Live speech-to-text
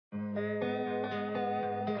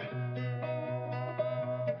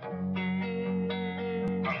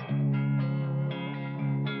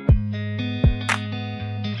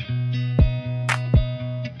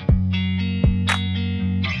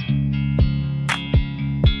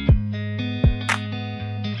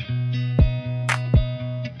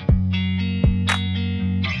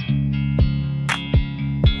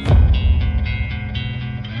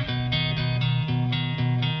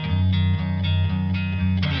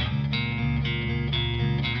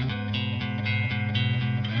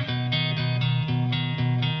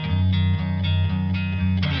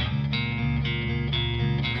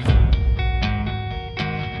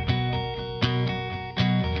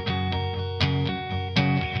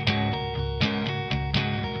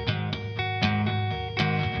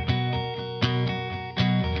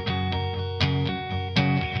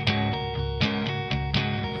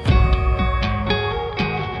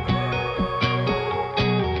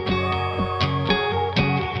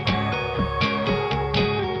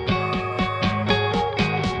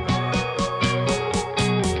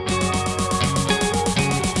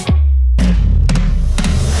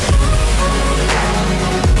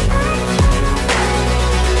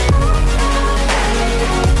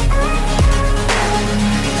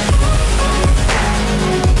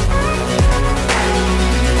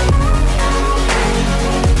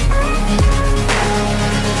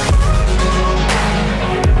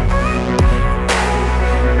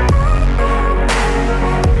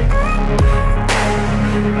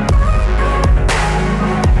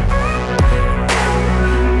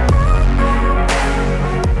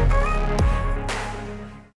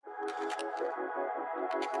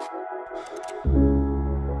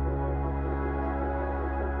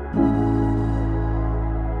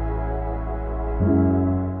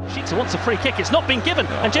Morata wants a free kick. It's not been given,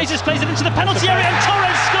 and Jesus plays it into the penalty area, and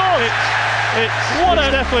Torres scores.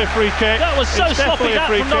 It's definitely a free kick. That was so sloppy that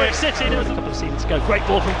from Norwich City. There was a couple of seasons ago. Great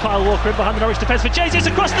ball from Kyle Walker in behind the Norwich defence for Jesus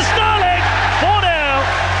across the Sterling.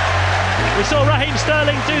 4-0. We saw Raheem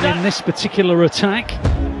Sterling do that. In this particular attack,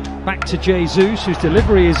 back to Jesus, whose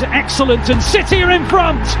delivery is excellent, and City are in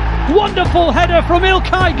front. Wonderful header from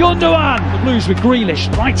İlkay Gundogan. The Blues with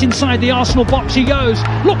Grealish, right inside the Arsenal box he goes,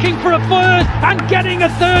 looking for a third and getting a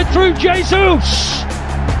third through Jesus.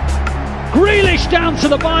 Grealish down to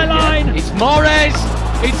the byline. It's Morez,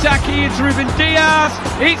 it's Aki, it's Ruben Diaz,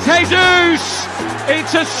 it's Jesus.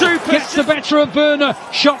 It's a super. Gets the better of Werner.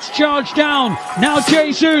 Shots charged down. Now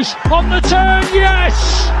Jesus on the turn.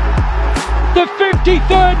 Yes. The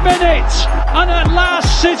 53rd minute, and at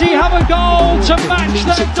last City have a goal to match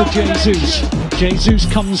their domination. Jesus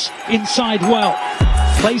comes inside well,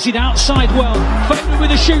 plays it outside well. Foden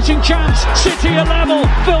with a shooting chance. City are level.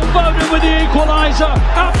 Phil Foden with the equaliser.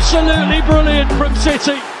 Absolutely brilliant from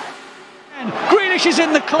City. Grealish is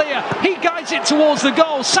in the clear. He guides it towards the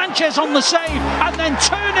goal. Sanchez on the save, and then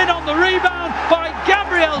turning on the rebound by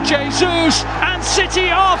Gabriel Jesus, and City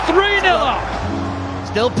are 3-0 up.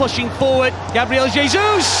 Still pushing forward, Gabriel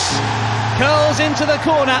Jesus curls into the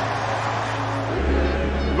corner.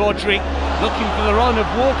 Rodri looking for the run of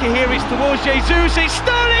Walker here, it's towards Jesus, it's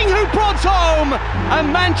Sterling who prods home,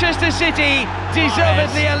 and Manchester City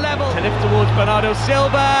deservedly a level. To lift towards Bernardo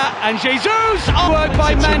Silva, and Jesus on work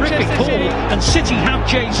by Manchester City. And City have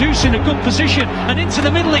Jesus in a good position, and into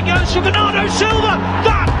the middle it goes for Bernardo Silva.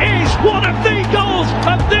 That is one of the goals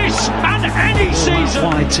of this and any season.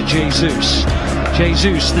 Wide to Jesus.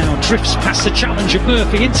 Jesus now drifts past the challenge of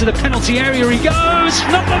Murphy into the penalty area. He goes,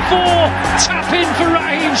 number 4, tap in for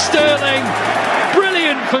Raheem Sterling.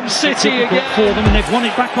 Brilliant from City again for them, and they've won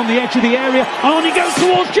it back on the edge of the area. On he goes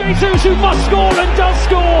towards Jesus, who must score and does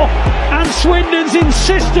score. And Swindon's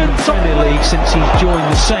insistence on the league since he's joined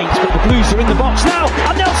the Saints, but the Blues are in the box now,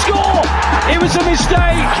 and they'll score. It was a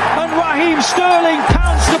mistake, and Raheem Sterling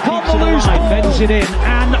pounced upon the loose ball. Bends it in,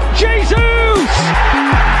 and Jesus!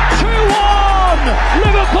 2-1!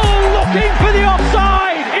 Liverpool looking for the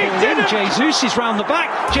offside. It didn't. Jesus is round the back.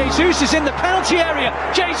 Jesus is in the penalty area.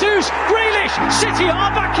 Jesus, Grealish. City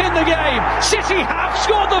are back in the game. City have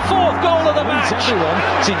scored the 4th goal of the match.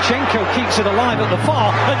 Zinchenko keeps it alive at the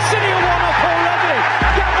far, and City are 1-up already.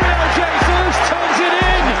 Gabriel Jesus turns it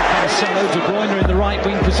in. Marcelo De Bruyne in the right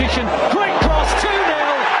wing position. Great cross, 2-0.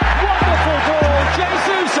 Wonderful ball.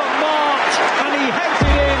 Jesus unmarked, and he heads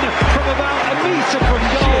it in from about a metre from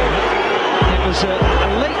goal. It was a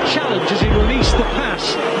late challenge as he released the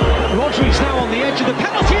pass. Rodri's now on the edge of the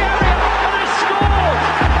penalty area, and has scored!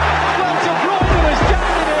 Well, De Bruyne was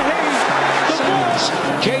down in a heap. The balls.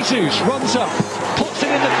 Jesus runs up, puts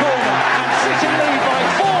it in the corner, and City lead by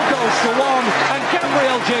 4 goals to 1. And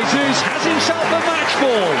Gabriel Jesus has himself a match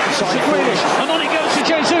ball. To Grealish, and on it goes to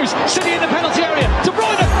Jesus. City in the penalty area. De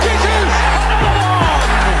Bruyne, Jesus, another one!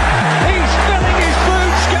 He's filling his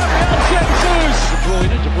boots, Gabriel Jesus.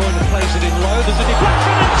 De Bruyne plays it in low. There's a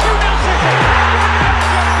deflection and 2-0 City.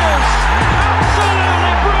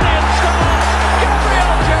 Absolutely brilliant start.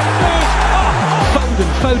 Gabriel Jesus.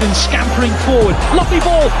 Foden scampering forward. Lovely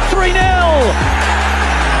ball. 3-0.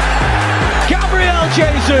 Gabriel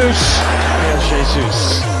Jesus.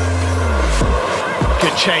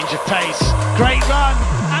 Good change of pace. Great run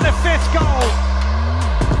and a 5th goal.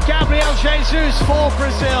 Gabriel Jesus for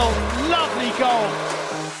Brazil. Lovely goal.